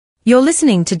You're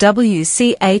listening to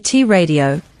WCAT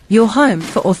Radio, your home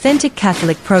for authentic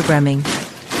Catholic programming.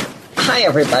 Hi,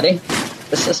 everybody.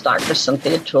 This is Dr.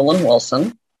 Cynthia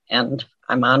Tulin-Wilson, and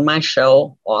I'm on my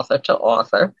show, Author to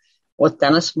Author, with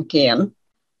Dennis McKeon,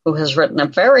 who has written a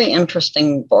very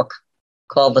interesting book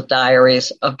called The Diaries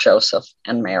of Joseph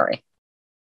and Mary.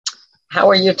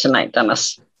 How are you tonight,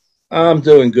 Dennis? I'm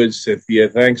doing good, Cynthia.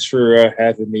 Thanks for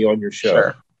having me on your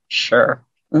show. Sure.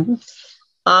 Mm-hmm.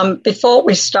 Before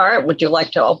we start, would you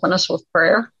like to open us with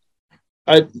prayer?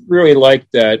 I'd really like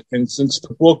that. And since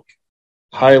the book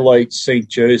highlights St.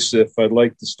 Joseph, I'd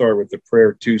like to start with the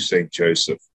prayer to St.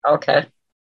 Joseph. Okay.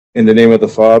 In the name of the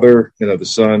Father, and of the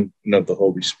Son, and of the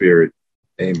Holy Spirit.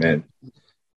 Amen.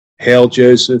 Hail,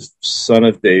 Joseph, son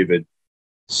of David,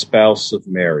 spouse of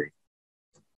Mary.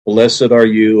 Blessed are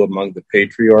you among the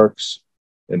patriarchs,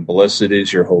 and blessed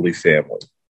is your holy family.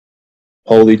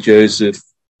 Holy Joseph,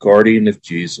 guardian of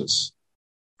Jesus,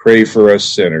 pray for us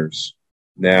sinners,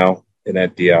 now and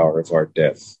at the hour of our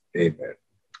death. Amen.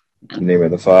 In the name of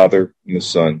the Father, and the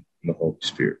Son, and the Holy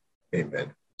Spirit.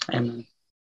 Amen. Amen.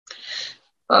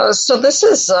 So this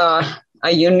is a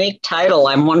unique title.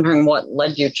 I'm wondering what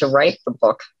led you to write the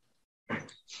book.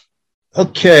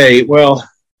 Okay, well,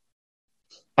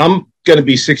 I'm going to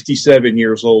be 67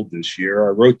 years old this year.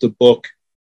 I wrote the book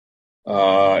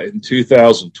in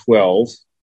 2012,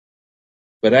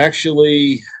 but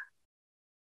actually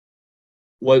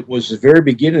what was the very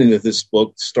beginning of this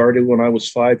book started when I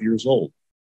was 5 years old.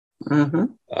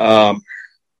 Mm-hmm.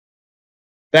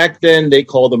 Back then, they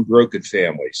called them broken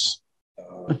families.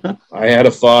 I had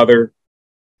a father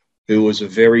who was a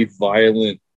very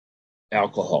violent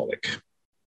alcoholic.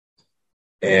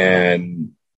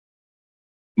 And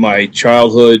my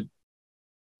childhood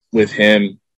with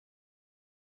him,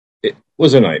 it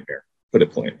was a nightmare, put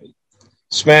it plainly.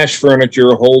 Smashed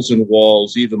furniture, holes in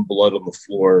walls, even blood on the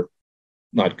floor.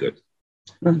 Not good.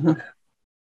 Mm-hmm.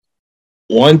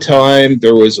 One time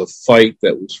there was a fight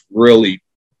that was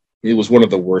it was one of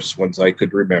the worst ones I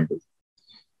could remember.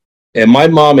 And my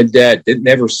mom and dad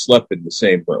never slept in the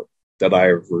same room that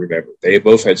I ever remember. They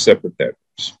both had separate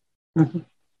bedrooms. Mm-hmm.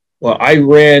 Well, I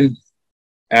ran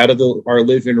out of our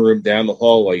living room down the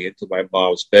hallway into my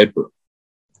mom's bedroom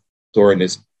during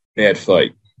this bad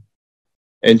fight.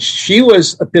 And she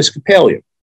was Episcopalian,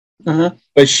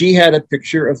 but she had a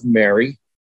picture of Mary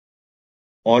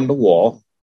on the wall,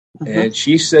 and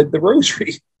she said the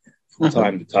rosary from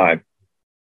time to time.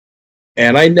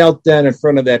 And I knelt down in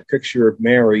front of that picture of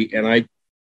Mary, and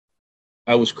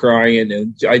I was crying,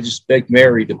 and I just begged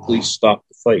Mary to please stop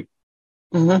the fight.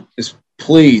 Mm-hmm. Just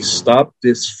please stop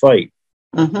this fight.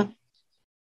 Mm-hmm.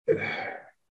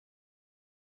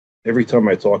 Every time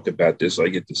I talk about this, I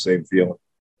get the same feeling.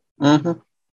 Mm-hmm.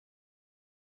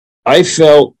 I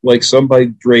felt like somebody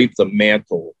draped a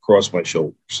mantle across my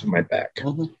shoulders and my back.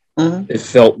 Mm-hmm. Mm-hmm. It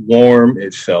felt warm.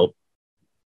 It felt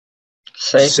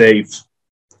safe.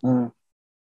 Mm-hmm.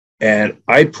 And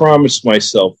I promised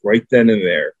myself right then and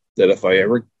there that if I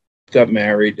ever got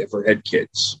married, ever had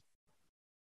kids,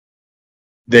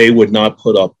 they would not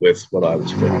put up with what I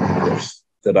was putting up with,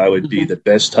 that I would be the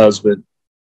best husband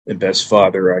and best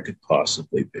father I could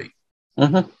possibly be.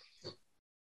 Mm-hmm.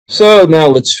 So now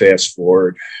let's fast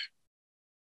forward.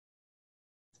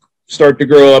 Start to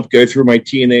grow up, go through my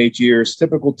teenage years,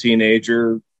 typical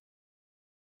teenager.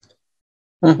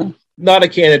 Mm-hmm. Not a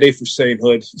candidate for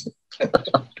sainthood.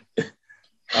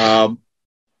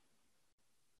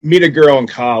 Meet a girl in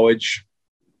college.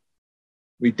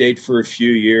 We date for a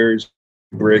few years,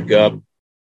 break up.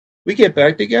 We get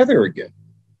back together again.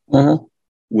 Uh-huh.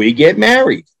 We get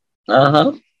married.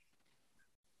 Uh-huh.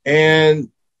 And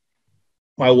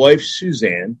my wife,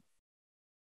 Suzanne,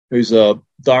 who's a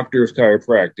doctor of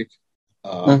chiropractic,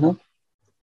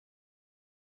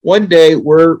 one day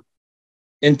we're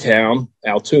in town,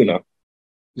 Altoona.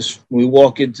 We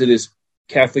walk into this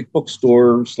Catholic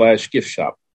bookstore / gift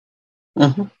shop.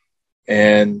 Uh-huh.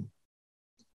 And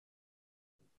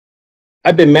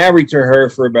I've been married to her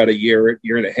for about a year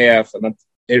and a half. And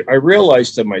I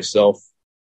realized to myself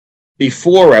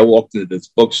before I walked into this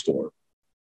bookstore,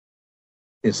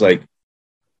 it's like,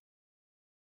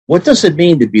 what does it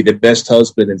mean to be the best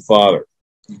husband and father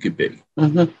you could be?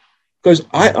 Mm-hmm. Because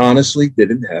I honestly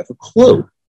didn't have a clue.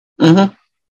 Mm-hmm.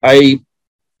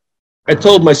 I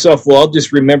told myself, well, I'll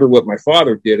just remember what my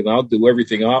father did and I'll do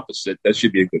everything opposite. That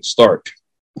should be a good start.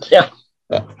 Yeah.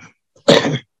 But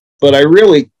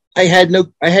I had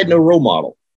no role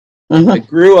model. Mm-hmm. I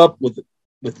grew up with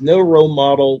no role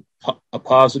model, a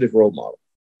positive role model.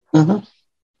 Mm-hmm.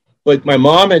 But my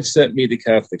mom had sent me to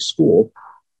Catholic school,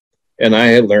 and I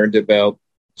had learned about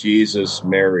Jesus,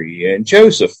 Mary, and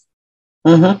Joseph.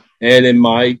 Mm-hmm. And in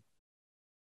my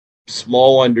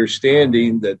small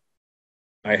understanding that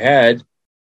I had,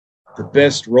 the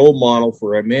best role model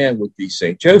for a man would be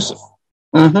St. Joseph.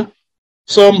 Mm-hmm.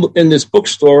 So I'm in this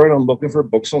bookstore and I'm looking for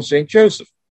books on St. Joseph.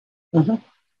 Mm-hmm.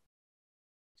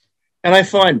 And I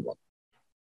find one.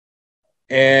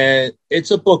 And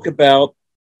it's a book about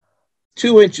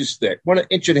 2 inches thick, 1.5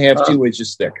 inches, 2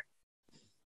 inches thick.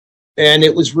 And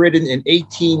it was written in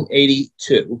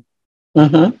 1882.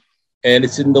 Mm-hmm. And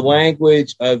it's in the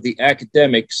language of the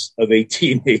academics of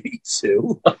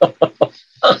 1882.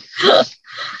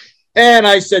 And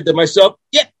I said to myself,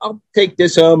 yeah, I'll take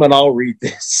this home and I'll read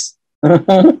this.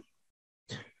 Mm-hmm.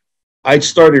 I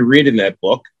started reading that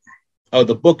book.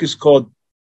 The book is called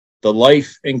The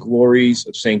Life and Glories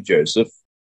of St. Joseph.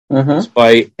 Mm-hmm. It's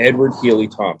by Edward Healy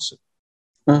Thompson.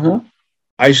 Mm-hmm.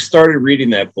 I started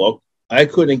reading that book. I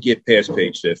couldn't get past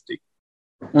page 50.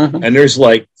 Mm-hmm. And there's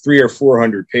like 300 or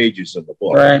 400 pages in the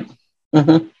book. Right.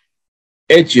 Mm-hmm.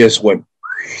 It just went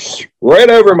right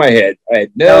over my head. I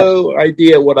had no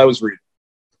idea what I was reading.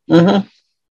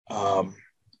 Mm-hmm.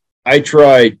 I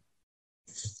tried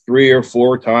 3 or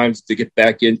 4 times to get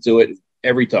back into it.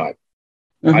 Every time,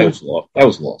 Mm-hmm. I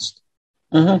was lost.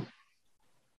 Mm-hmm.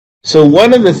 So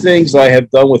one of the things I have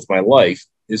done with my life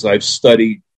is I've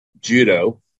studied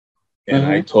judo, and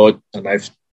Mm-hmm.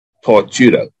 I've taught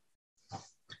judo.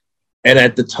 And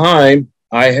at the time,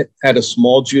 I had a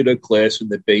small judo class in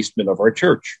the basement of our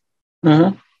church.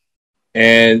 Mm-hmm.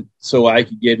 And so I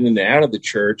could get in and out of the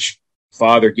church.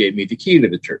 Father gave me the key to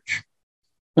the church.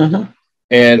 Mm-hmm.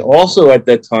 And also at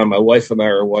that time, my wife and I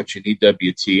were watching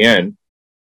EWTN,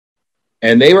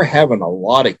 and they were having a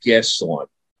lot of guests on,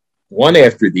 one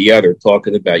after the other,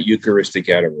 talking about Eucharistic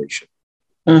adoration.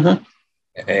 Mm-hmm.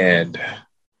 And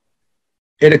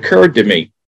it occurred to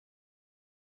me,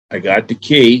 I got the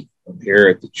key. I'm here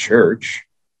at the church.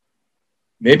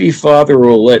 Maybe Father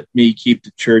will let me keep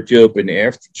the church open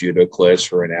after judo class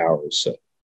for an hour or so.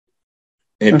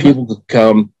 And Mm-hmm. people could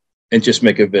come and just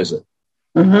make a visit.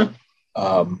 Mm-hmm.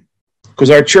 Because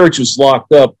our church was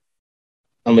locked up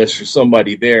unless there's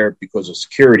somebody there because of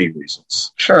security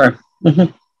reasons. Sure.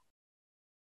 Mm-hmm.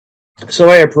 So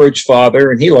I approached Father,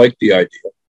 and he liked the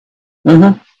idea.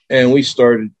 Mm-hmm. And we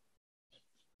started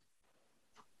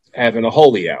having a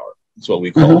holy hour. That's what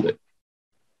we called it.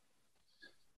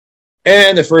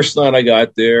 And the first night I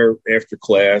got there after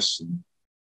class, and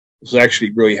was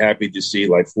actually really happy to see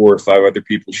like 4 or 5 other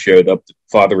people showed up. The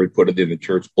Father had put it in the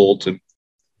church bulletin.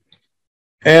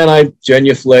 And I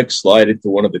genuflect, slide into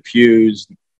one of the pews,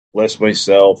 bless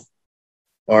myself.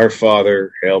 Our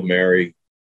Father, Hail Mary.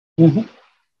 Mm-hmm.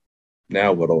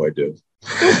 Now what do I do?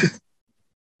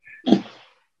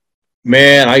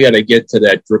 Man, I got to get to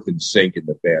that dripping sink in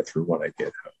the bathroom when I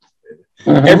get home.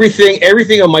 Mm-hmm.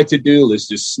 Everything on my to-do list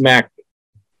just smacked me.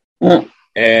 Mm-hmm.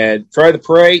 And try to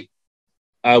pray,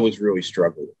 I was really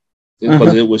struggling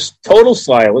because it was total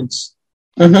silence.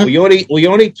 Mm-hmm. We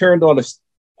only turned on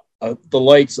the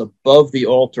lights above the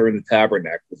altar in the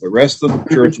tabernacle. The rest of the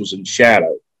church was in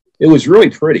shadow. It was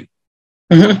really pretty,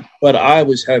 but I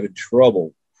was having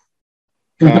trouble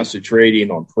concentrating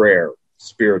on prayer,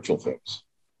 spiritual things.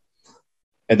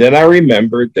 And then I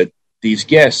remembered that these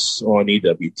guests on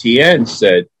EWTN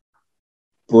said,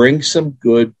 bring some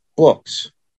good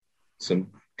books,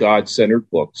 some God-centered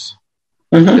books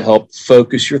to help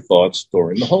focus your thoughts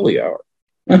during the holy hour.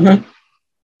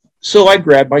 So I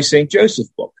grabbed my St. Joseph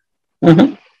book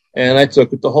and I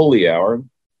took it to holy hour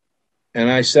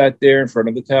and I sat there in front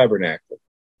of the tabernacle.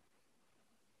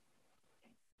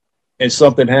 And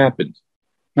something happened.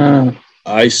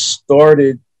 I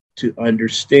started to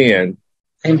understand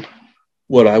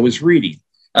what I was reading.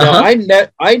 Now,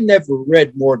 I never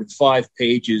read more than 5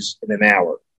 pages in an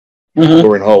hour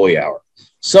during holy hour.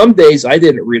 Some days I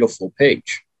didn't read a full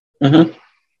page.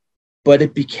 But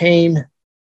it became,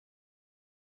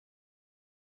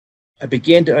 I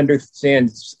began to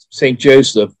understand St.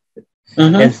 Joseph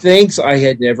and things I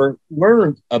had never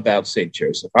learned about St.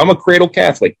 Joseph. I'm a cradle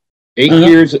Catholic, 8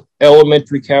 years at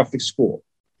elementary Catholic school.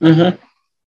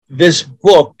 This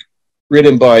book,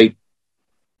 written by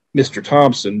Mr.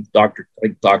 Thompson, Dr.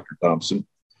 Thompson,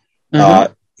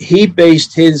 he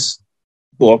based his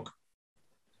book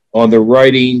on the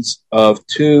writings of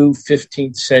 2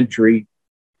 15th century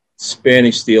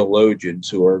Spanish theologians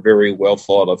who are very well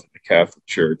thought of in the Catholic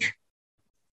Church.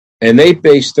 And they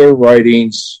based their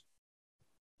writings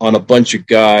on a bunch of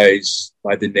guys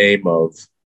by the name of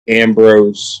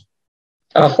Ambrose,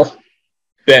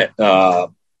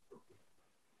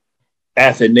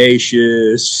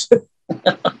 Athanasius,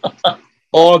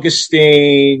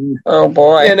 Augustine. Oh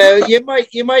boy. You know,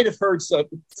 you might have heard some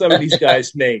of these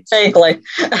guys' names. Vaguely.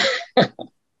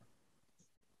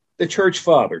 The church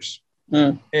fathers.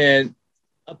 And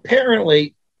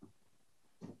apparently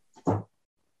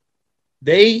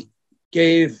they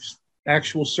gave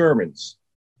actual sermons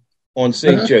on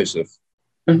St. Joseph.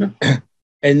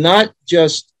 And not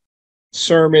just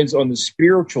sermons on the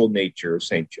spiritual nature of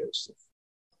St. Joseph,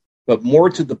 but more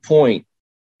to the point,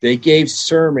 they gave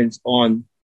sermons on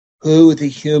who the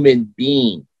human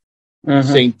being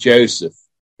St. Joseph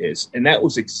is. And that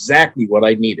was exactly what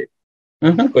I needed.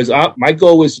 Because my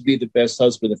goal was to be the best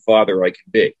husband and father I can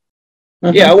be.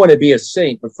 Yeah, I want to be a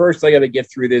saint, but first I got to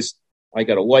get through this. I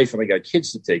got a wife and I got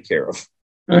kids to take care of.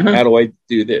 How do I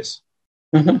do this?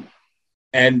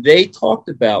 And they talked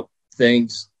about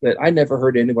things that I never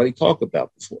heard anybody talk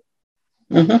about before.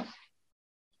 And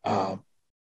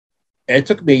it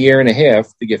took me a year and a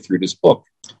half to get through this book.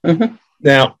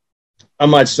 Now,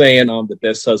 I'm not saying I'm the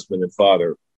best husband and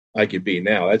father I could be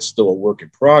now. That's still a work in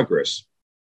progress.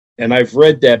 And I've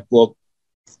read that book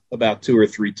about 2 or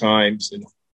 3 times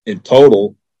in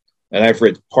total. And I've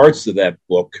read parts of that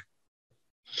book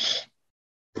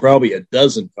probably a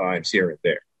dozen times here and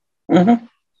there.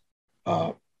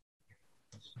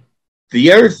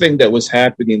 The other thing that was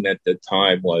happening at the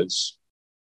time was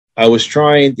I was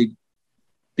trying to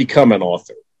become an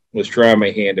author, was trying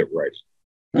my hand at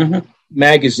writing.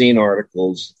 Magazine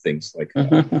articles, things like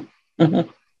that.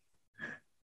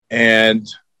 And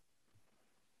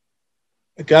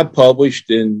I got published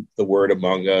in The Word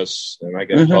Among Us, and I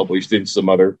got published in some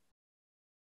other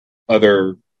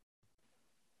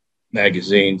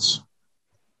magazines.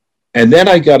 And then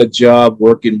I got a job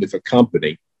working with a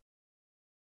company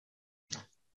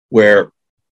where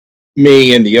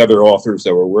me and the other authors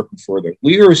that were working for them,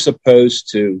 we were supposed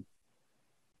to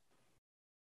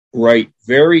write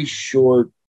very short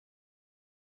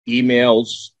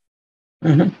emails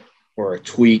or a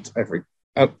tweet.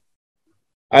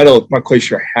 I'm not quite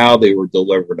sure how they were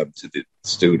delivering them to the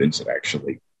students,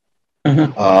 actually.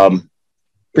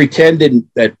 Pretending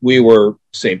that we were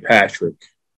St. Patrick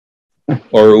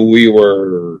or we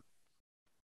were,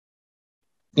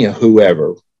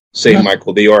 whoever, St.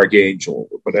 Michael the Archangel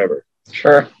or whatever.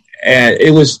 Sure. And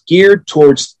it was geared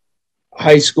towards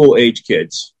high school age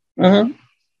kids.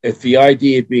 If the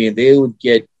idea being they would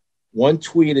get one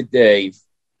tweet a day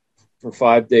for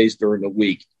 5 days during the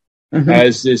week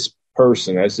as this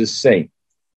person, as this saint,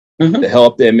 to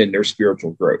help them in their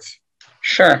spiritual growth.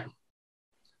 Sure.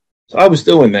 So I was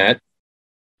doing that.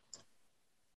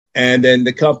 And then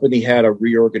the company had a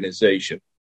reorganization.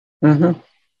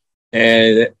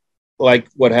 And like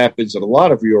what happens in a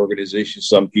lot of reorganizations,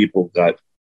 some people got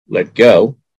let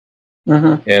go.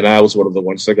 And I was one of the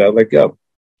ones that got let go.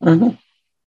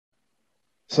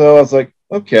 So I was like,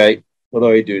 okay, what do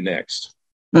I do next?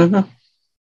 And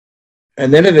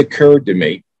then it occurred to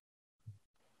me,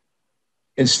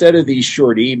 instead of these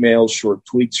short emails, short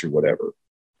tweets or whatever,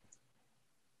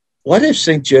 what if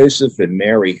St. Joseph and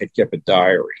Mary had kept a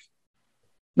diary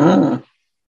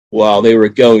while they were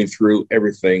going through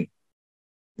everything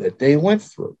that they went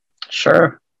through?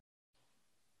 Sure.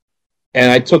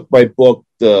 And I took my book,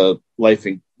 The Life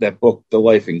and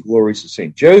Glories of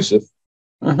St. Joseph,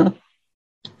 and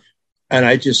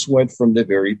I just went from the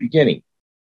very beginning.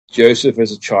 Joseph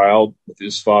as a child with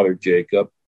his father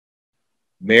Jacob,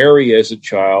 Mary as a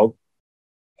child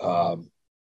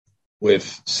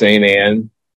with St.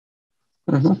 Anne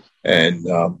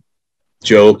and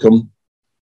Joachim.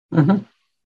 And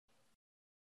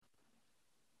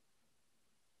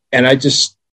I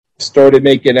just started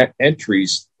making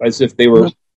entries as if they were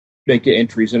making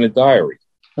entries in a diary.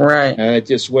 Right. And I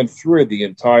just went through the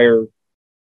entire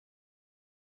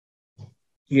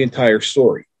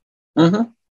story.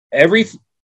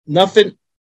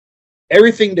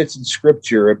 Everything that's in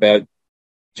scripture about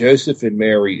Joseph and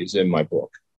Mary is in my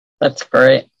book. That's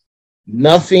great.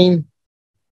 Nothing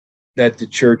that the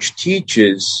church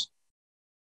teaches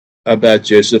about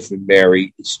Joseph and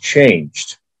Mary is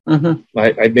changed.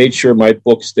 I made sure my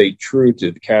book stayed true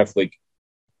to the Catholic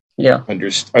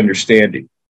understanding.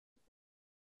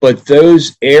 But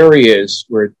those areas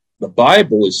where the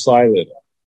Bible is silent on,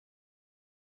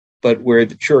 but where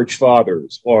the church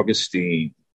fathers,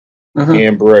 Augustine,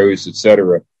 Ambrose,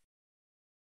 etc.,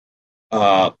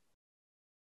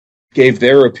 gave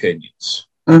their opinions,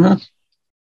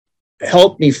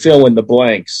 helped me fill in the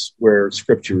blanks where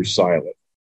scripture is silent.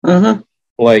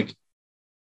 Like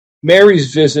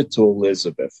Mary's visit to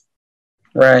Elizabeth.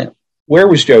 Right. Where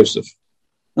was Joseph?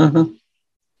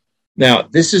 Now,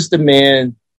 this is the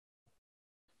man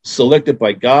selected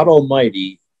by God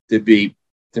Almighty to be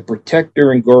the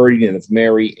protector and guardian of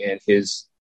Mary and his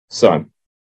son.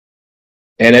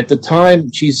 And at the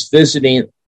time she's visiting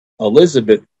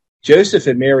Elizabeth, Joseph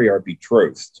and Mary are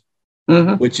betrothed,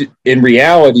 which in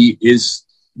reality is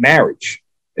marriage,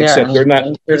 except they're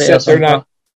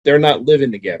not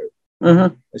living together.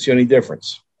 That's the only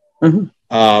difference.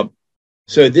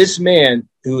 So this man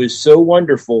who is so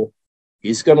wonderful,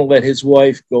 he's going to let his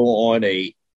wife go on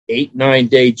a 8-9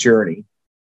 day journey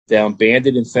down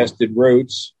bandit infested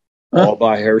roads all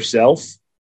by herself.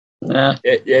 No,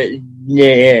 I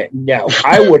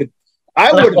wouldn't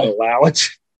allow it.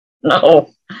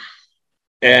 No.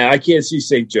 And I can't see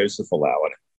St. Joseph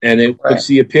allowing it. And it was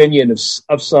the opinion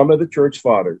of some of the church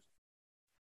fathers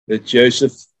that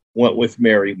Joseph went with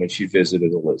Mary when she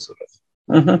visited Elizabeth.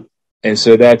 And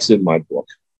so that's in my book.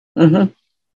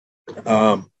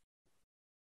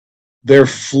 They're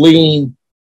fleeing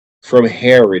from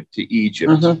Herod to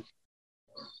Egypt.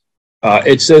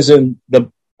 It says in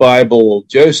the Bible,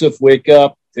 Joseph, wake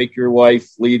up, take your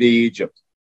wife, flee to Egypt.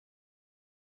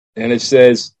 And it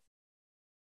says,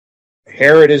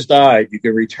 Herod has died, you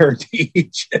can return to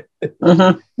Egypt.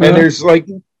 And there's like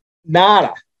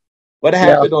nada. What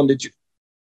happened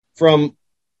from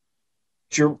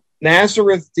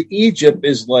Nazareth to Egypt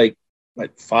is like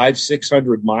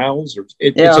 500-600 miles, or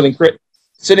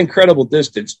it's an incredible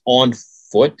distance on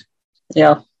foot.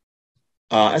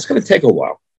 It's going to take a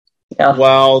while.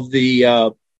 While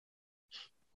the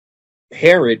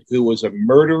Herod, who was a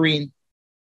murdering,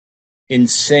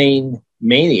 insane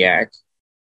maniac,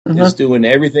 is doing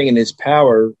everything in his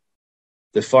power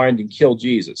to find and kill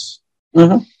Jesus.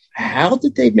 How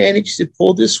did they manage to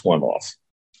pull this one off?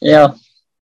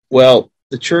 Well,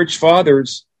 the church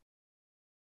fathers,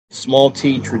 small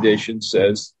t tradition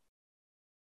says,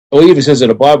 it even says in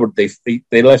the Bible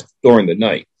they left during the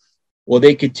night. Well,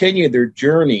 they continued their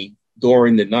journey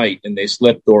during the night, and they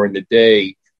slept during the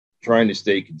day, trying to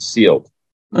stay concealed.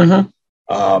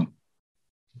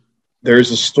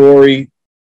 There's a story,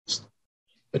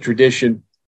 a tradition,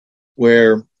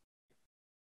 where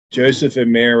Joseph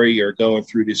and Mary are going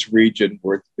through this region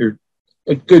where there's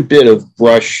a good bit of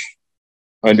brush,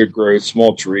 undergrowth,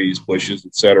 small trees, bushes,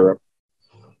 etc.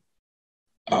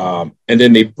 And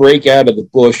then they break out of the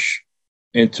bush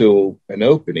into an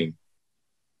opening.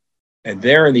 And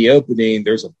there in the opening,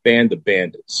 there's a band of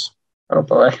bandits. Oh,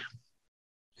 boy.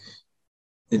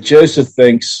 And Joseph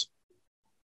thinks,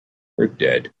 we're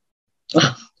dead.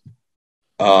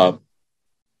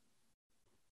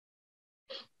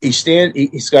 He's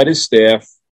got his staff,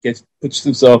 puts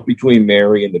himself between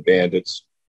Mary and the bandits.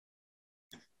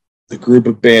 The group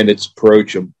of bandits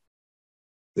approach him.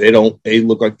 They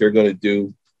look like they're going to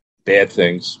do bad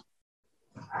things.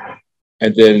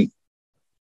 And then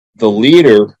the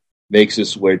leader makes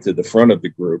his way to the front of the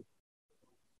group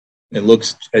and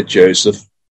looks at Joseph,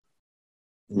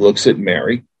 looks at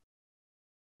Mary,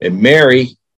 and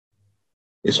Mary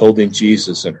is holding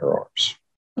Jesus in her arms.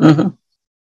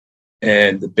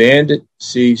 And the bandit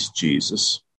sees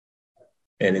Jesus,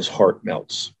 and his heart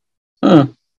melts.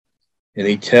 And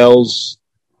he tells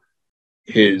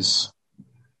his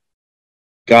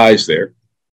guys there,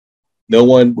 no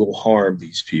one will harm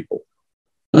these people.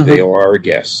 They are our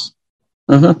guests.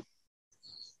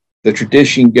 The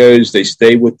tradition goes they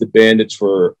stay with the bandits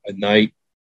for a night,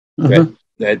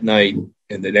 that night,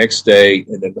 and the next day,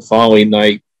 and then the following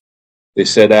night, they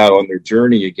set out on their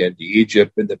journey again to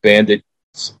Egypt, and the bandits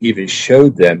even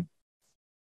showed them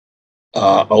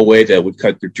a way that would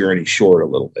cut their journey short a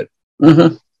little bit.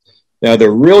 Now, the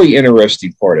really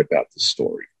interesting part about the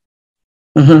story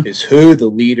is who the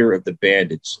leader of the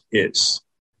bandits is.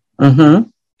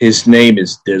 His name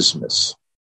is Dismas.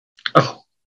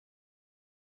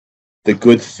 The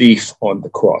good thief on the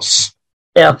cross.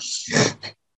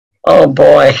 Oh,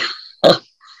 boy.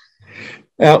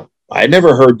 Now, I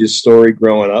never heard this story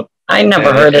growing up. I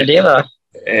never heard it either.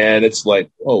 And it's like,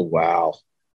 oh, wow.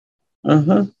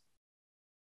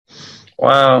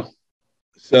 Wow.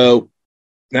 So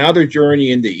now they're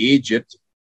journeying into Egypt.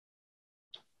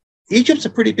 Egypt's a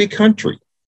pretty big country.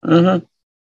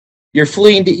 You're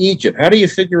fleeing to Egypt. How do you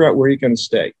figure out where you're going to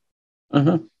stay?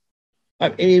 I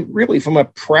mean, really, from a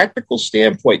practical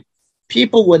standpoint,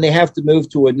 people, when they have to move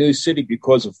to a new city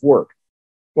because of work,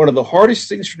 one of the hardest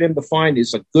things for them to find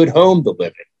is a good home to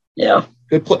live in.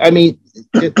 Good I mean,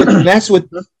 that's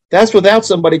without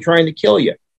somebody trying to kill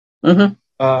you.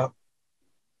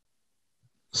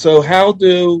 So how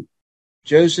do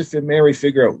Joseph and Mary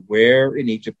figure out where in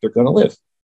Egypt they're going to live?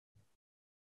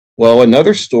 Well,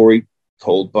 another story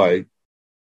told by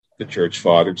the church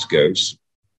fathers goes,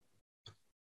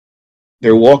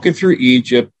 they're walking through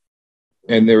Egypt,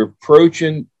 and they're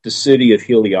approaching the city of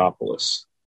Heliopolis,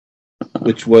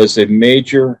 which was a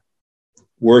major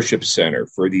worship center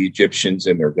for the Egyptians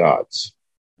and their gods.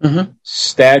 Mm-hmm.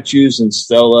 Statues and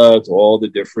stela to all the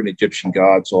different Egyptian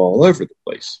gods all over the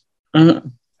place. Mm-hmm.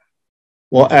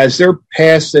 Well, as they're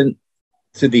passing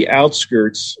to the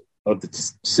outskirts of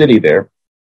the city there,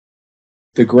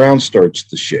 the ground starts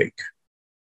to shake.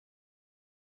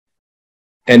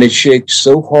 And it shakes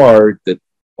so hard that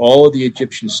all of the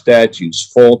Egyptian statues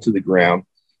fall to the ground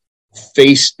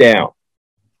face down.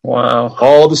 Wow.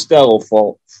 All the stela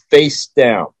fall face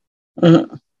down.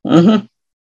 Mm-hmm. Mm-hmm.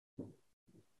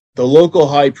 The local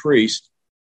high priest,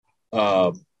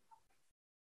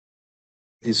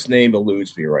 his name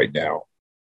eludes me right now.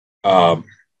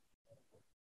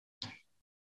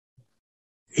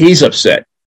 He's upset.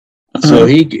 Mm-hmm. So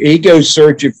he goes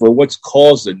searching for what's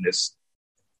causing this.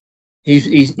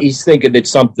 He's thinking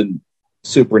it's something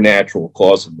supernatural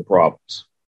causing the problems.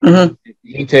 Mm-hmm.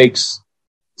 He takes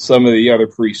some of the other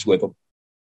priests with him,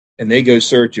 and they go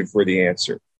searching for the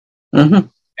answer. Mm-hmm.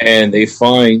 And they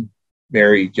find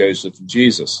Mary, Joseph, and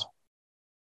Jesus.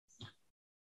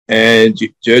 And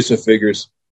Joseph figures,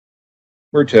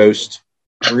 we're toast.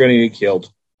 We're going to get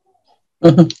killed.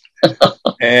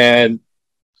 And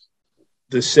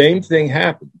the same thing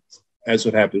happened as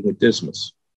what happened with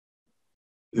Dismas.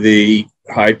 The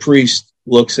high priest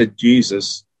looks at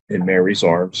Jesus in Mary's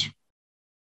arms,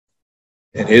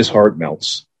 and his heart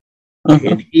melts.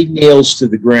 And he kneels to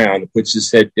the ground and puts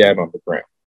his head down on the ground.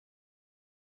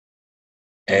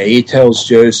 And he tells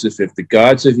Joseph, if the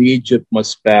gods of Egypt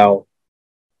must bow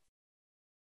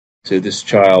to this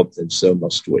child, then so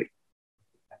must we.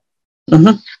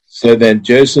 Mm-hmm. So then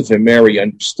Joseph and Mary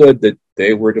understood that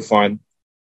they were to find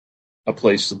a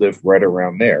place to live right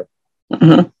around there.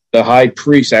 Mm-hmm. The high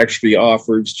priest actually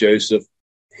offers Joseph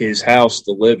his house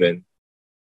to live in,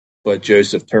 but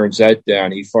Joseph turns that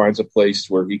down. He finds a place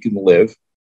where he can live.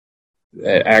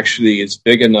 Actually, it's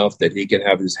big enough that he can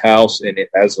have his house and it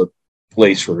has a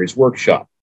place for his workshop.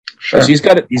 Sure. Because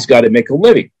he's got to make a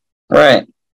living. Right.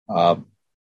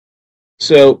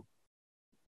 So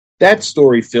that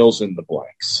story fills in the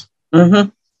blanks. Mm-hmm.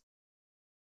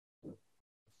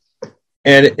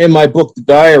 And in my book, The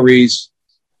Diaries,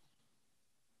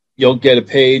 you'll get a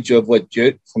page of what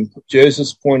from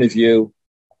Joseph's point of view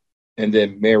and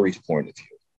then Mary's point of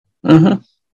view.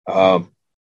 Mm-hmm.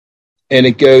 And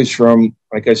it goes from,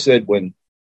 like I said, when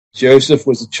Joseph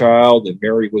was a child and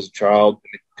Mary was a child,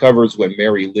 and it covers when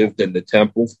Mary lived in the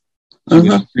temple. She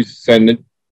was a descendant.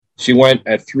 She went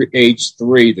at age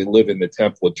 3 to live in the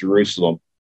temple at Jerusalem.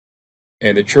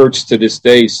 And the church to this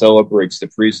day celebrates the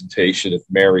presentation of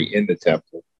Mary in the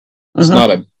temple. It's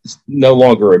it's no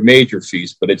longer a major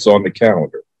feast, but it's on the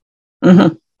calendar.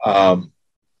 Mm-hmm.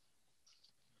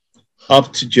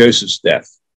 Up to Joseph's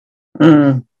death.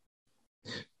 Mm-hmm.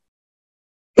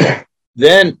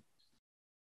 Then,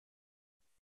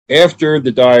 after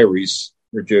the diaries,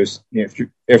 or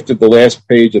after the last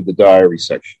page of the diary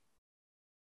section,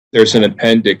 there's an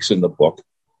appendix in the book.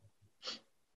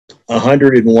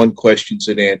 101 questions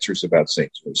and answers about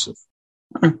St. Joseph.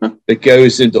 Mm-hmm. It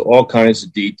goes into all kinds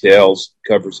of details,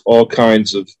 covers all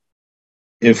kinds of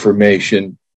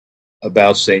information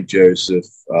about St. Joseph,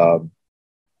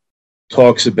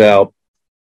 talks about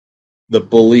the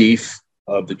belief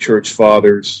of the church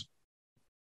fathers.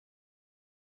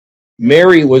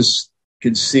 Mary was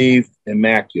conceived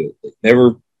immaculately,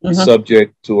 never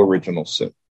subject to original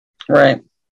sin. Right.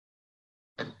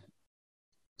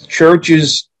 The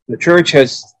church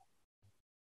has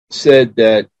said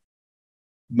that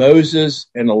Moses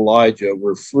and Elijah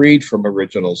were freed from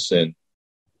original sin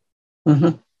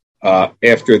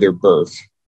after their birth,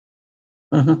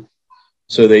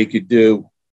 so they could do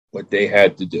what they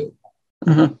had to do.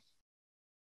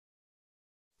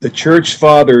 The church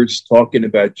fathers talking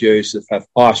about Joseph have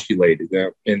postulated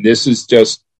that, and this is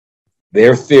just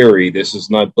their theory. This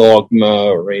is not dogma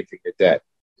or anything like that.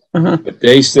 But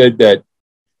they said that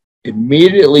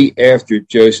immediately after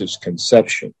Joseph's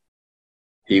conception,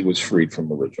 he was freed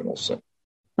from original sin.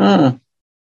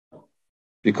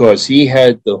 Because he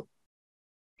had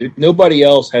nobody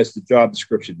else has the job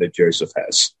description that Joseph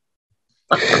has.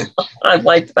 I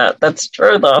like that. That's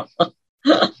true, though.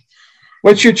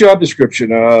 What's your job description?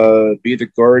 Be the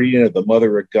guardian of the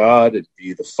Mother of God and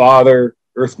be the father,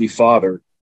 earthly father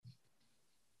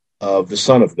of the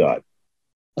Son of God.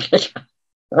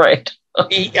 Right.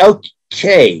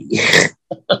 Okay.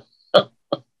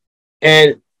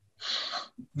 And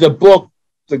the book,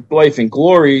 The Life and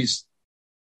Glories,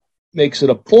 makes it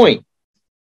a point.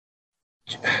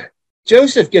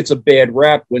 Joseph gets a bad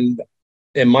rap when,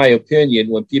 in my opinion,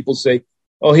 when people say,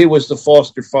 oh, he was the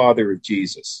foster father of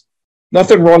Jesus.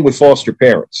 Nothing wrong with foster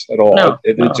parents at all. No,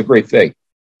 It's a great thing.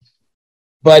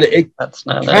 But that's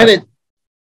not kind of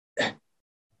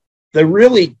the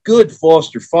really good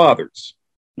foster fathers.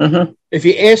 Mm-hmm. If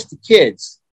you ask the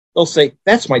kids, they'll say,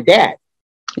 "That's my dad."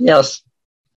 Yes.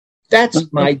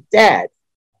 That's my dad.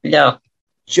 Yeah.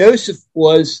 Joseph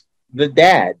was the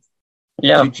dad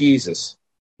Yeah. to Jesus.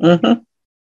 Mm-hmm.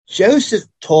 Joseph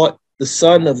taught the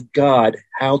Son of God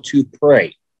how to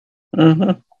pray.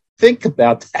 Mm-hmm. Think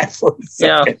about that for a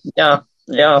second. Yeah.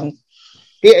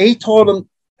 He taught him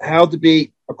how to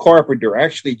be a carpenter.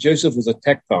 Actually, Joseph was a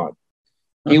tecton.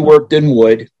 He Mm-hmm. worked in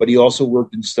wood, but he also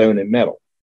worked in stone and metal.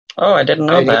 Oh, I didn't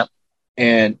know that.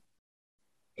 And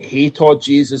he taught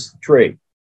Jesus the trade.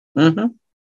 Mm-hmm.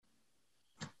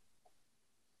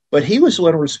 But he was the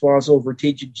one responsible for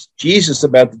teaching Jesus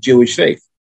about the Jewish faith.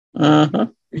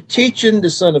 Mm-hmm. You're teaching the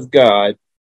Son of God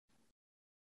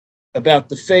about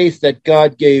the faith that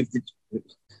God gave.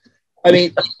 I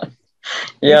mean,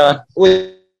 yeah.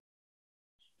 When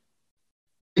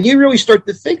you really start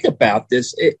to think about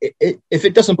this, if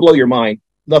it doesn't blow your mind,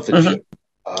 nothing Mm-hmm. should.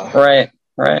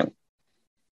 Right.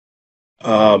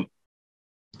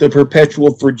 The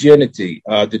perpetual virginity,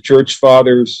 the church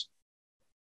fathers,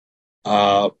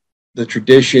 the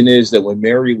tradition is that when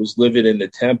Mary was living in the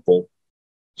temple,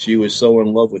 she was so in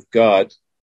love with God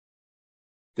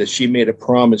that she made a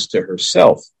promise to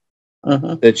herself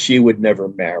Mm-hmm. that she would never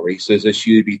marry, so that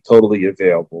she would be totally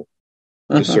available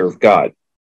to Mm-hmm. serve God.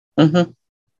 Mm-hmm.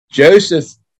 Joseph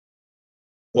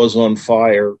was on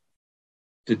fire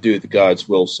to do the God's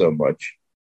will so much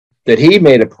that he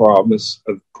made a promise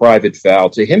of private vow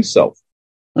to himself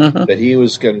Mm-hmm. that he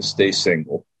was going to stay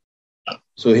single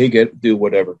so he could do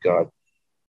whatever God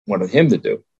wanted him to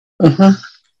do. Mm-hmm.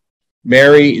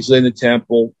 Mary is in the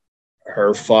temple.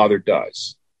 Her father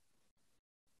dies.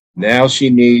 Now she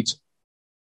needs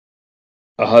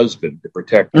a husband to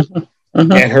protect her.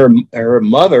 Mm-hmm. And her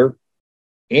mother,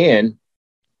 Anne,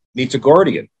 needs a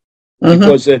guardian. Mm-hmm.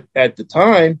 Because at the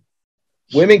time,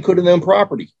 women couldn't own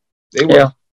property. They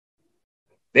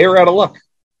were out of luck.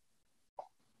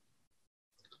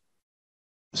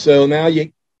 So now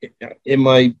in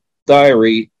my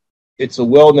diary, it's a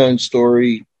well-known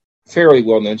story, fairly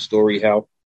well-known story, how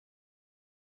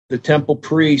the temple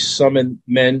priests summon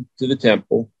men to the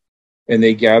temple and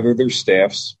they gather their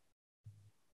staffs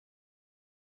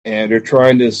and they're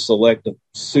trying to select a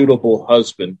suitable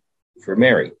husband for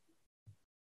Mary.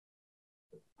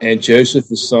 And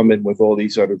Joseph is summoned with all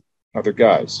these other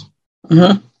guys.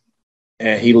 Mm-hmm.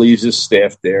 And he leaves his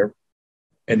staff there.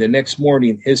 And the next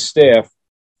morning, his staff,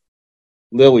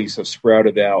 lilies have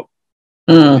sprouted out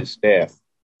of his staff.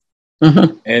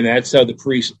 Mm-hmm. And that's how the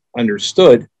priest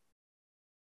understood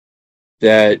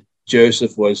that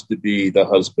Joseph was to be the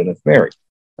husband of Mary.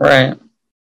 Right.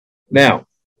 Now,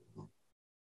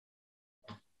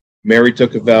 Mary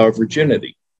took a vow of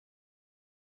virginity.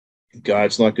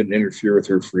 God's not going to interfere with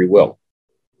her free will.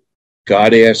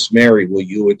 God asked Mary, will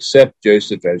you accept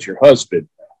Joseph as your husband?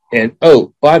 And,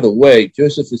 oh, by the way,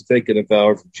 Joseph has taken a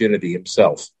vow of virginity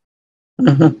himself.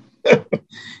 Mm-hmm.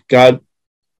 God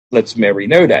lets Mary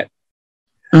know that.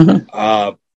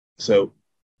 Mm-hmm. So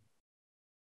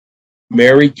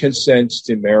Mary consents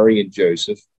to marry and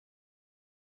Joseph.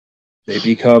 They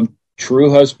become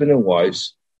true husband and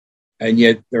wives, and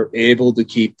yet they're able to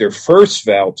keep their first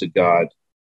vow to God,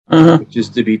 Mm-hmm. which is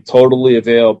to be totally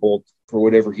available for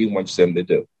whatever he wants them to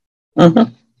do.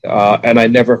 Mm-hmm. And I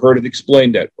never heard it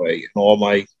explained that way in all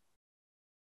my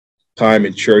time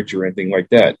in church or anything like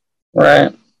that.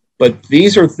 Right. But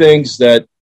these are things that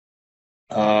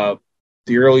the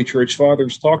early church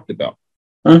fathers talked about.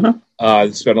 Mm-hmm.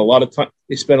 They spent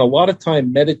a lot of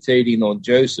time meditating on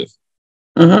Joseph.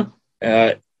 Mm-hmm.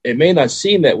 It may not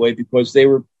seem that way because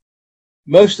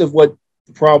most of the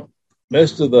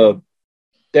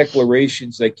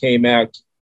declarations that came out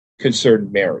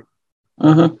concerned Mary.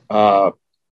 Mm-hmm.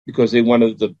 Because they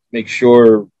wanted to make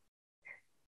sure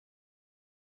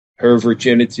her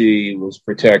virginity was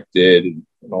protected and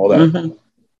all that.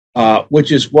 Mm-hmm.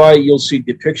 Which is why you'll see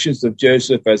depictions of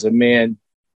Joseph as a man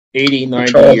 80,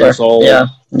 90 years old.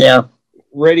 Yeah.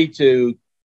 Ready to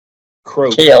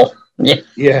croak. Kill. Yeah.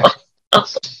 Yeah.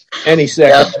 Any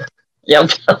second.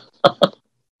 Yep.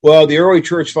 Well, the early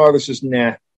church father says,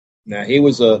 nah, he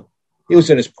was in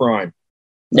his prime.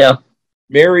 Yeah.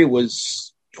 Mary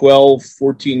was 12,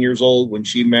 14 years old when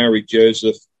she married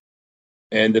Joseph.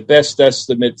 And the best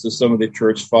estimates of some of the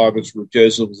church fathers were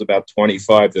Joseph was about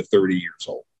 25 to 30 years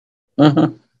old.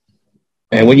 Mm-hmm.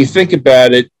 And when you think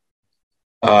about it,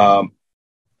 a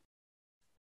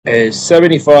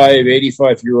 75,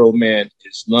 85-year-old man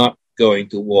is not going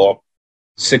to walk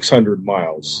 600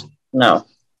 miles No.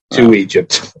 to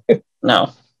Egypt.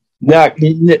 No. Not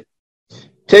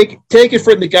take it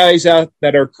from the guys out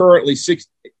that are currently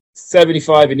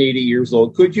 75 and 80 years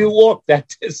old. Could you walk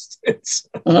that distance?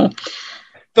 Mm-hmm.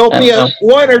 There'll be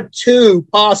one or two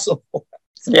possible.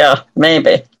 Yeah,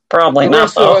 maybe. Probably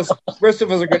not. The rest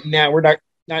of us are good now. We're not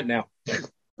now.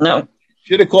 No.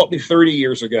 Should have caught me 30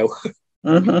 years ago.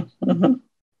 Mm-hmm. Mm-hmm.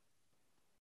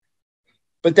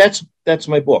 But that's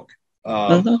my book.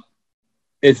 Mm-hmm.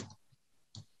 It's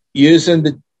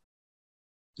using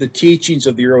the teachings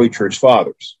of the early church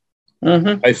fathers.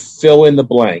 Mm-hmm. I fill in the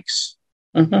blanks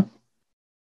Mm-hmm.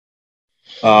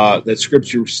 that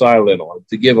Scripture was silent on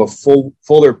to give a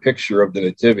fuller picture of the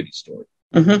nativity story.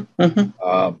 Mm-hmm.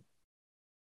 Mm-hmm.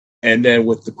 And then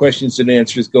with the questions and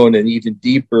answers going in even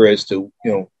deeper as to,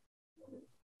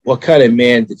 what kind of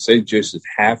man did St. Joseph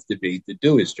have to be to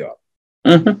do his job?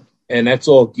 Mm-hmm. And that's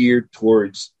all geared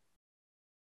towards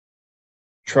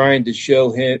trying to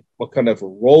show him what kind of a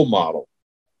role model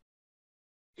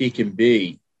he can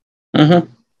be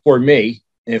Mm-hmm. for me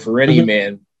and for any Mm-hmm.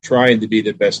 man trying to be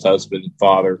the best husband and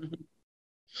father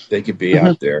they could be Mm-hmm.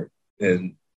 out there.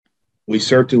 And we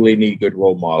certainly need good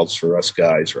role models for us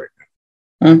guys right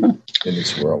now Mm-hmm. in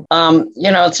this world.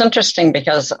 It's interesting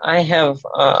because I have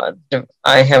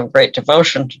great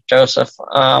devotion to Joseph.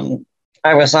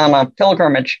 I was on a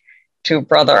pilgrimage to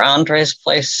Brother Andre's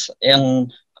place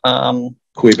in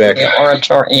Quebec. the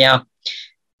oratory. Yeah.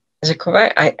 Is it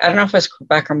Quebec? I don't know if it's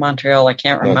Quebec or Montreal. I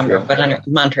can't remember, Montreal. but anyway,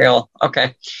 Montreal.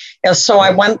 Okay. Yeah, so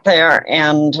I went there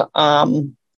and,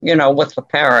 with the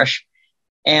parish,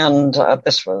 and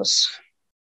this was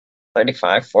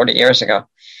 35, 40 years ago.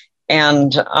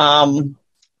 And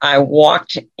I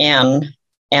walked in,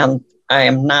 and I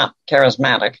am not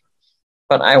charismatic,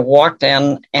 but I walked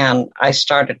in and I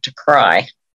started to cry.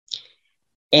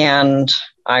 And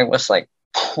I was like,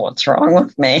 what's wrong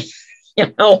with me?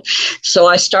 So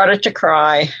I started to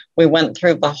cry. We went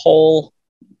through the whole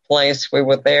place. We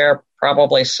were there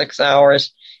probably 6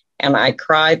 hours, and I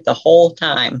cried the whole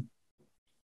time.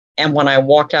 And when I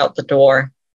walked out the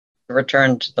door to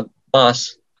return to the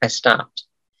bus, I stopped.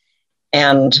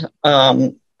 And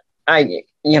I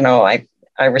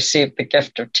received the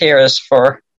gift of tears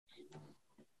for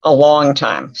a long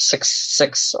time,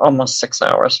 almost 6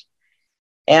 hours.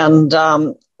 And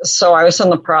so I was in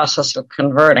the process of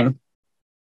converting.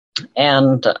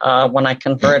 And when I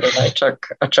converted, I took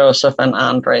Joseph and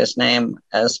Andre's name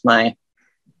as my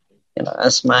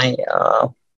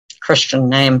Christian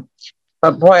name.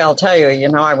 But boy, I'll tell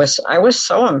you, I was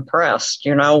so impressed,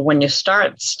 when you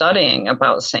start studying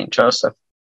about St. Joseph.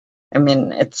 I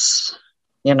mean, it's,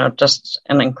 just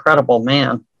an incredible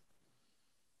man.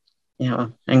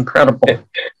 Incredible.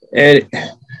 And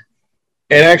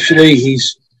actually,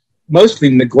 he's mostly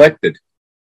neglected.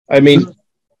 I mean,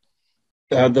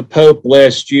 the Pope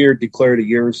last year declared a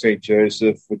year of St.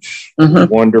 Joseph, which was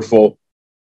wonderful.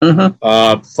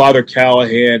 Mm-hmm. Father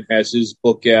Callahan has his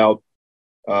book out,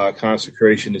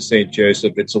 Consecration to St.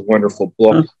 Joseph. It's a wonderful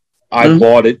book. I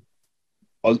bought it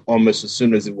almost as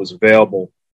soon as it was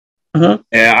available. And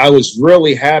I was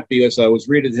really happy as I was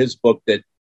reading his book that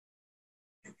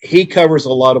he covers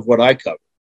a lot of what I cover.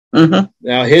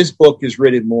 Now, his book is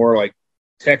written more like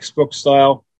textbook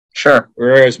style. Sure.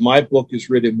 Whereas my book is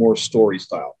written more story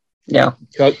style. Yeah.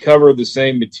 Cover the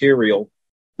same material.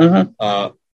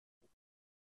 But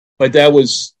that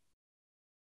was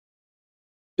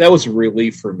a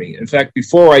relief for me. In fact,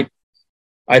 before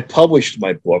I published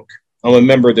my book, I'm a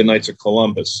member of the Knights of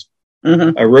Columbus.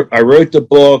 I wrote the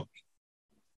book.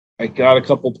 I got a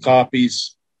couple of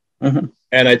copies, and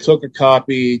I took a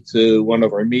copy to one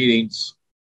of our meetings,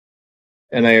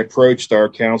 and I approached our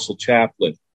council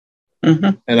chaplain.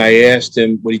 And I asked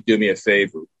him, would he do me a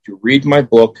favor? Would you read my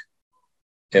book?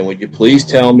 And would you please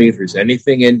tell me if there's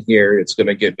anything in here that's going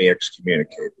to get me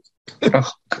excommunicated?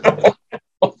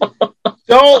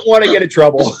 Don't want to get in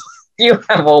trouble. You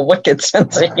have a wicked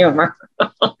sense of humor.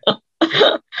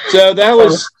 So that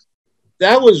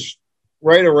was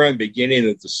right around the beginning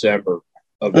of December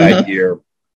of that year.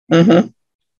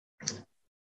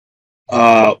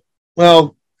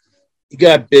 Well, he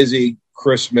got busy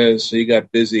Christmas. He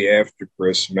got busy after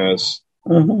Christmas.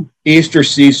 Easter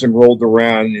season rolled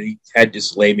around, and he had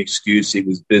this lame excuse he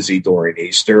was busy during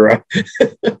Easter.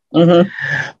 After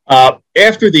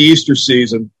the Easter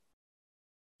season,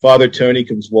 Father Tony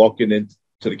comes walking into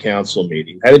the council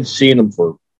meeting. I hadn't seen him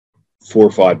for 4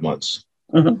 or 5 months.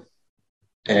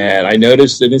 And I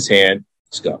noticed in his hand,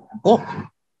 he's got a book.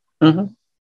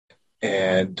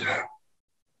 And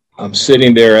I'm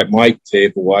sitting there at my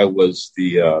table. I was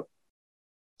the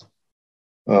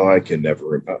Oh, I can never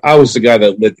remember. I was the guy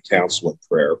that led the council in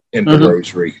prayer in the Mm-hmm.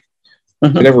 rosary.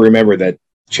 Mm-hmm. I never remember that.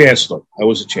 Chancellor. I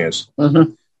was a chancellor.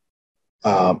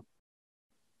 Mm-hmm.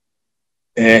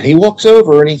 And he walks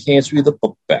over and he hands me the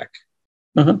book back.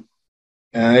 Mm-hmm.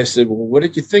 And I said, well, what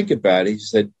did you think about it? He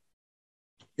said,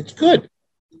 it's good.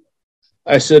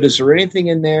 I said, is there anything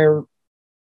in there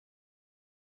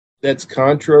that's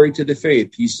contrary to the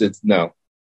faith? He said, no.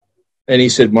 And he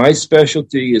said, my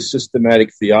specialty is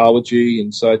systematic theology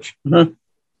and such. Mm-hmm.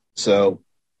 So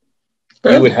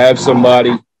Good. I would have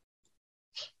somebody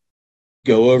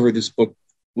go over this book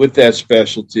with that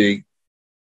specialty.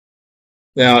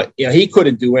 Now, he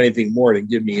couldn't do anything more than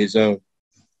give me his own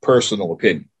personal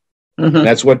opinion. Mm-hmm.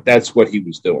 That's what he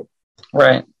was doing.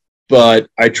 Right. But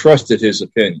I trusted his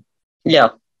opinion. Yeah.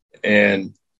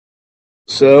 And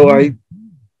so I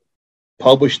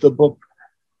published the book,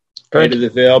 made it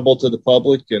available to the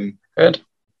public, and Good.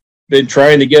 been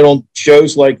trying to get on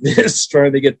shows like this,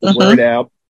 trying to get the word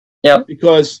out. Yeah.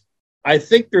 Because I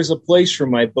think there's a place for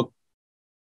my book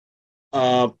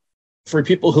for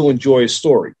people who enjoy a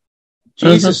story.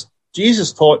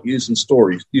 Jesus taught using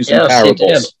stories, using parables. He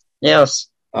did. Yes.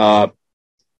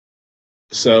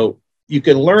 So you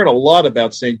can learn a lot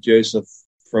about St. Joseph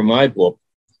from my book.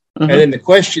 And then the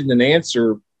question and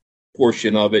answer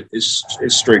portion of it is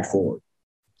straightforward.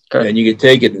 Good. And you can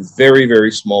take it in very,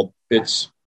 very small bits.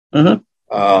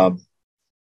 I've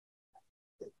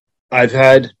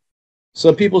had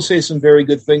some people say some very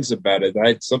good things about it.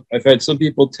 I've had some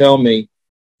people tell me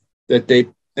that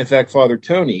in fact, Father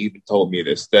Tony even told me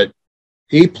this, that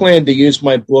he planned to use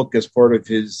my book as part of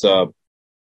his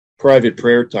private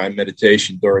prayer time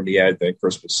meditation during the Advent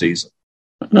Christmas season.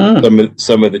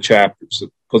 Some of the chapters,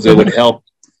 because it would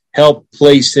help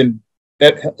place him,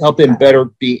 help him better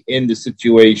be in the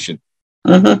situation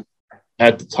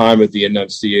at the time of the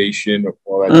Annunciation,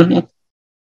 or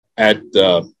at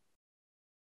the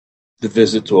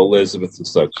visit to Elizabeth and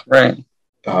such. Right.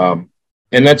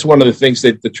 And that's one of the things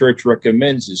that the church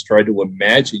recommends, is try to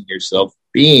imagine yourself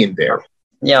being there.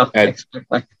 Yeah,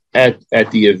 exactly. At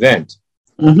the event.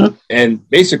 And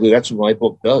basically that's what my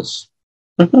book does.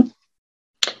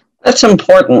 That's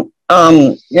important.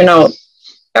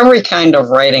 Every kind of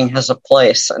writing has a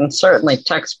place, and certainly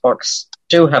textbooks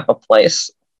do have a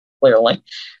place, clearly,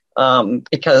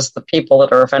 because the people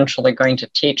that are eventually going to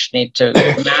teach need to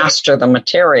master the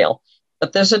material.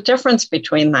 But there's a difference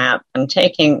between that and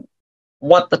taking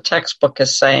what the textbook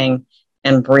is saying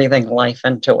and breathing life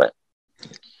into it.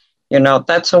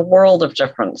 That's a world of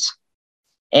difference.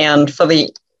 And for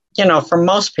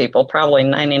most people, probably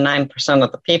 99%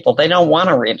 of the people, they don't want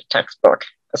to read a textbook,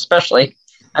 especially.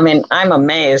 I mean, I'm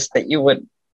amazed that you would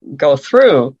go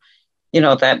through,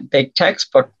 that big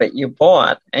textbook that you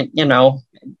bought, and,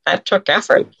 that took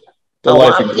effort. The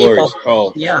Life and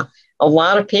Glories. Yeah. A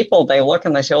lot of people, they look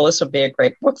and they say, oh, this would be a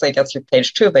great book. They get through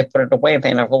page 2, they put it away,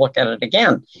 they never look at it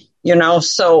again.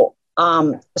 So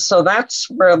that's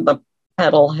where the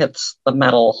pedal hits the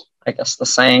metal, I guess the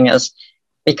saying is,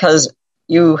 because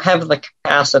you have the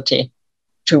capacity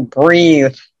to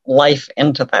breathe life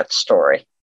into that story.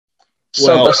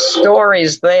 So the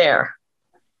story's there,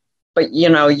 but,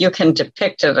 you can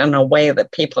depict it in a way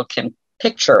that people can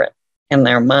picture it in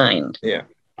their mind. Yeah.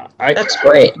 That's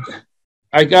great.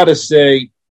 I got to say,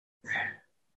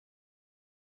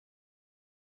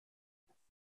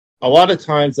 a lot of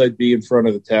times I'd be in front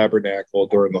of the tabernacle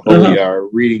during the Holy Hour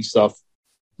reading stuff.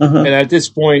 And at this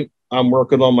point, I'm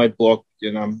working on my book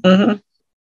and I'm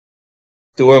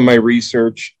doing my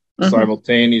research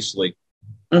simultaneously.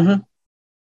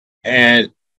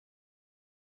 And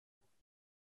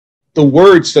the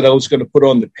words that I was going to put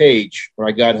on the page when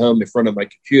I got home in front of my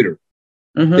computer,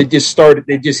 they just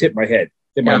hit my head,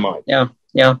 hit my mind.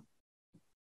 Yeah.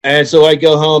 And so I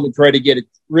go home and try to get it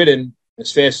written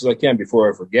as fast as I can before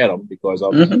I forget them, because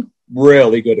I'm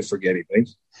really good at forgetting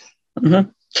things.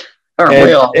 And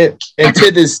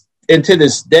to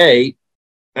this day,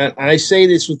 and I say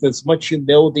this with as much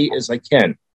humility as I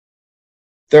can,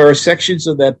 there are sections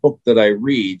of that book that I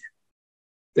read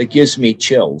that gives me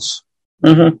chills.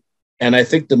 And I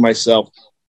think to myself,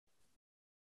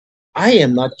 I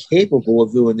am not capable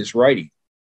of doing this writing.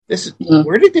 This is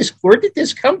where did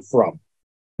this come from?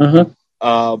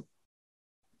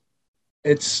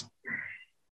 It's,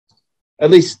 at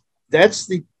least that's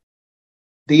the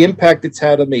impact it's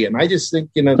had on me, and I just think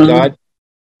God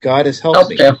has helped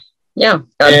me. Yeah,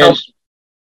 God helps.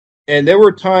 And there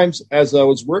were times as I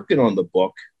was working on the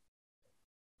book,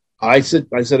 I said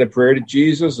a prayer to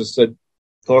Jesus. I said,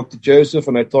 talk to Joseph,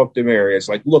 and I talked to Mary. It's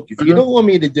like, look, if you don't want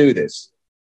me to do this,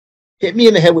 hit me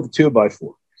in the head with a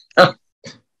 2x4.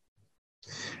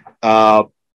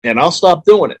 and I'll stop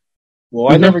doing it.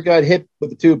 Well, I never got hit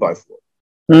with a 2x4.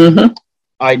 Mm-hmm.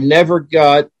 I never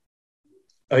got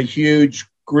a huge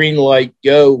green light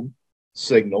go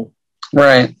signal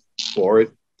Right. for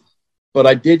it, but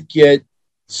I did get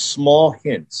small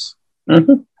hints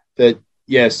that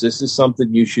yes, this is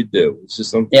something you should do. This is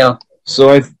something. Yeah. So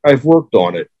I've worked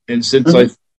on it, and since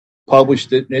I've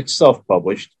published it, and it's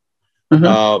self-published,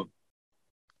 I've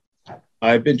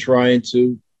been trying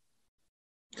to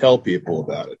tell people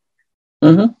about it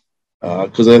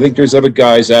because I think there's other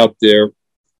guys out there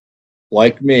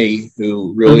like me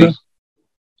who really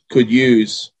could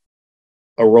use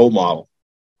a role model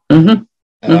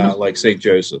like St.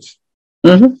 Joseph.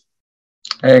 I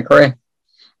agree.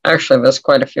 Actually, there's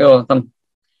quite a few of them.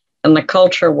 In the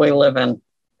culture we live in,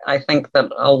 I think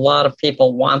that a lot of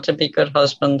people want to be good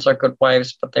husbands or good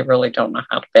wives, but they really don't know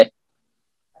how to be.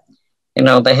 You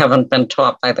know, they haven't been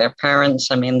taught by their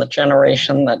parents. I mean, the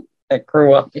generation that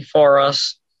grew up before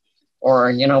us,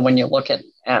 or, you know, when you look at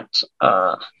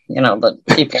you know, the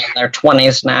people in their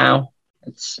 20s now,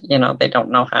 it's, you know, they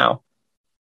don't know how.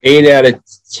 8 out of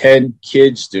 10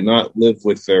 kids do not live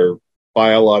with their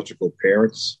biological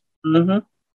parents.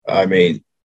 I mean,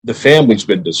 the family's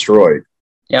been destroyed.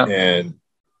 Yeah. And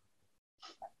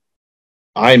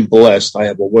I'm blessed. I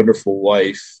have a wonderful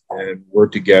wife, and we're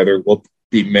together. We'll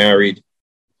be married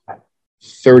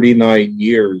 39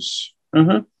 years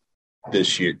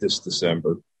this year, this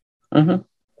December. And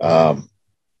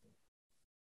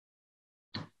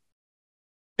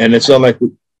it's not like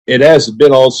it hasn't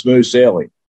been all smooth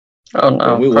sailing. Oh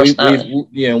no, we've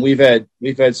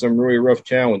had some really rough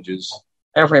challenges.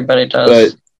 Everybody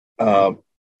does, but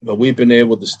we've been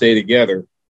able to stay together.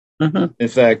 In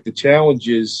fact, the challenge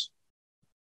is,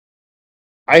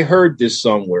 I heard this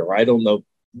somewhere. I don't know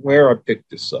where I picked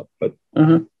this up, but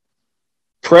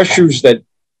pressures that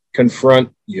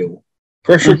confront you,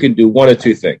 pressure can do one of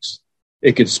two things.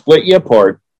 It can split you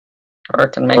apart, or it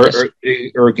can make or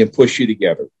it can push you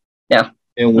together. Yeah.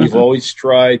 And we've always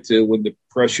tried to, when the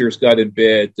pressure's gotten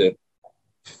bad, to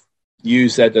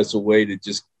use that as a way to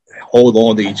just hold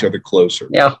on to each other closer.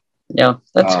 Yeah. Yeah.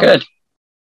 That's good.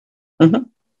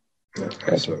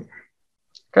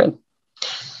 Good.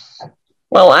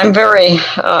 Well, I'm very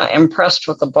impressed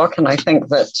with the book, and I think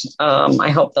that I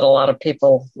hope that a lot of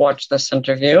people watch this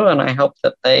interview, and I hope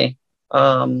that they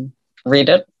read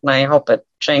it, and I hope it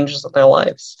changes their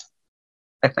lives.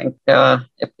 I think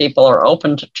if people are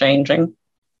open to changing,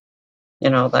 you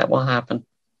know, that will happen.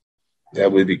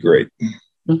 That would be great.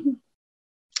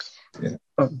 Yeah.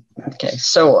 Okay.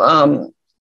 So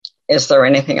is there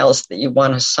anything else that you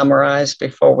want to summarize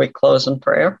before we close in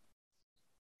prayer?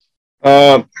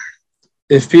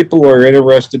 If people are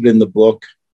interested in the book,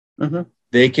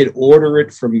 they can order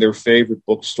it from their favorite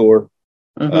bookstore.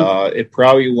 It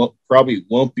probably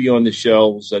won't be on the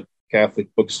shelves at Catholic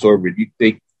bookstore, but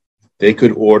they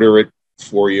could order it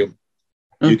for you.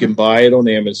 You can buy it on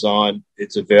Amazon.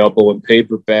 It's available in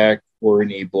paperback or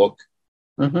an ebook.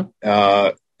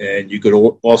 And you could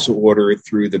also order it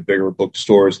through the bigger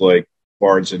bookstores like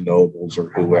Barnes and Nobles or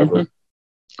whoever.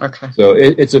 Okay. So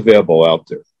it's available out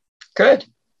there. Good.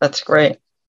 That's great.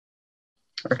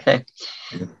 Okay.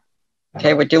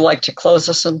 Okay. Would you like to close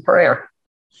us in prayer?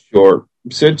 Sure.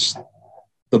 Since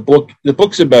the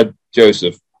book's about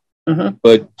Joseph,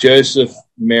 but Joseph,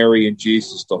 Mary, and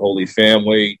Jesus, the Holy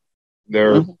Family,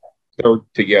 they're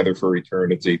together for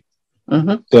eternity.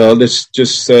 So let's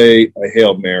just say a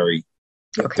Hail Mary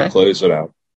to close it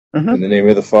out. In the name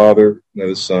of the Father, and of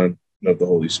the Son, and of the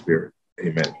Holy Spirit.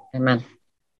 Amen. Amen.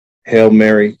 Hail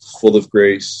Mary, full of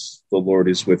grace, the Lord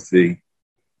is with thee.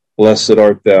 Blessed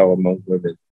art thou among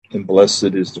women, and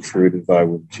blessed is the fruit of thy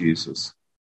womb, Jesus.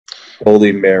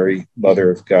 Holy Mary, Mother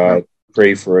of God,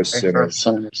 pray for us sinners,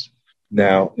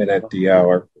 now and at the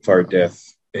hour of our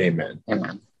death. Amen.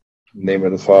 Amen. In the name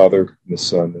of the Father, and the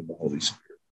Son, and the Holy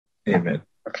Spirit. Amen.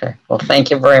 Okay. Well,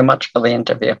 thank you very much for the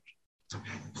interview.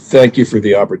 Thank you for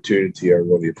the opportunity. I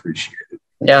really appreciate it.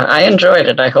 Yeah, I enjoyed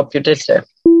it. I hope you did too.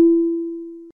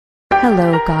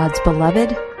 Hello, God's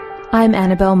beloved. I'm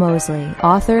Annabelle Mosley,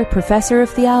 author, professor of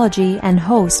theology, and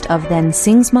host of Then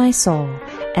Sings My Soul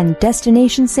and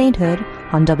Destination Sainthood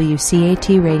on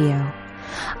WCAT Radio.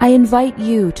 I invite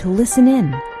you to listen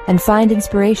in and find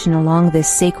inspiration along this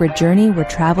sacred journey we're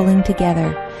traveling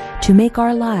together to make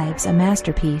our lives a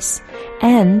masterpiece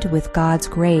and, with God's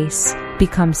grace,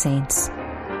 become saints.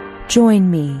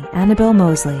 Join me, Annabelle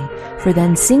Mosley, for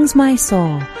Then Sings My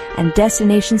Soul and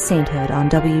Destination Sainthood on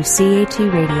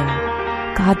WCAT Radio.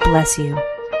 God bless you.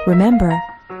 Remember,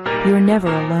 you're never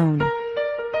alone.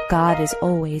 God is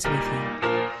always with you.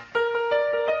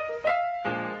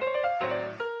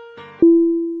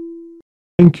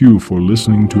 Thank you for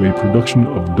listening to a production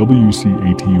of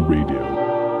WCAT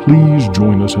Radio. Please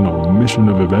join us in our mission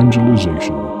of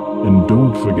evangelization. And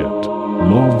don't forget,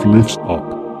 love lifts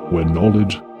up when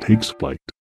knowledge takes flight.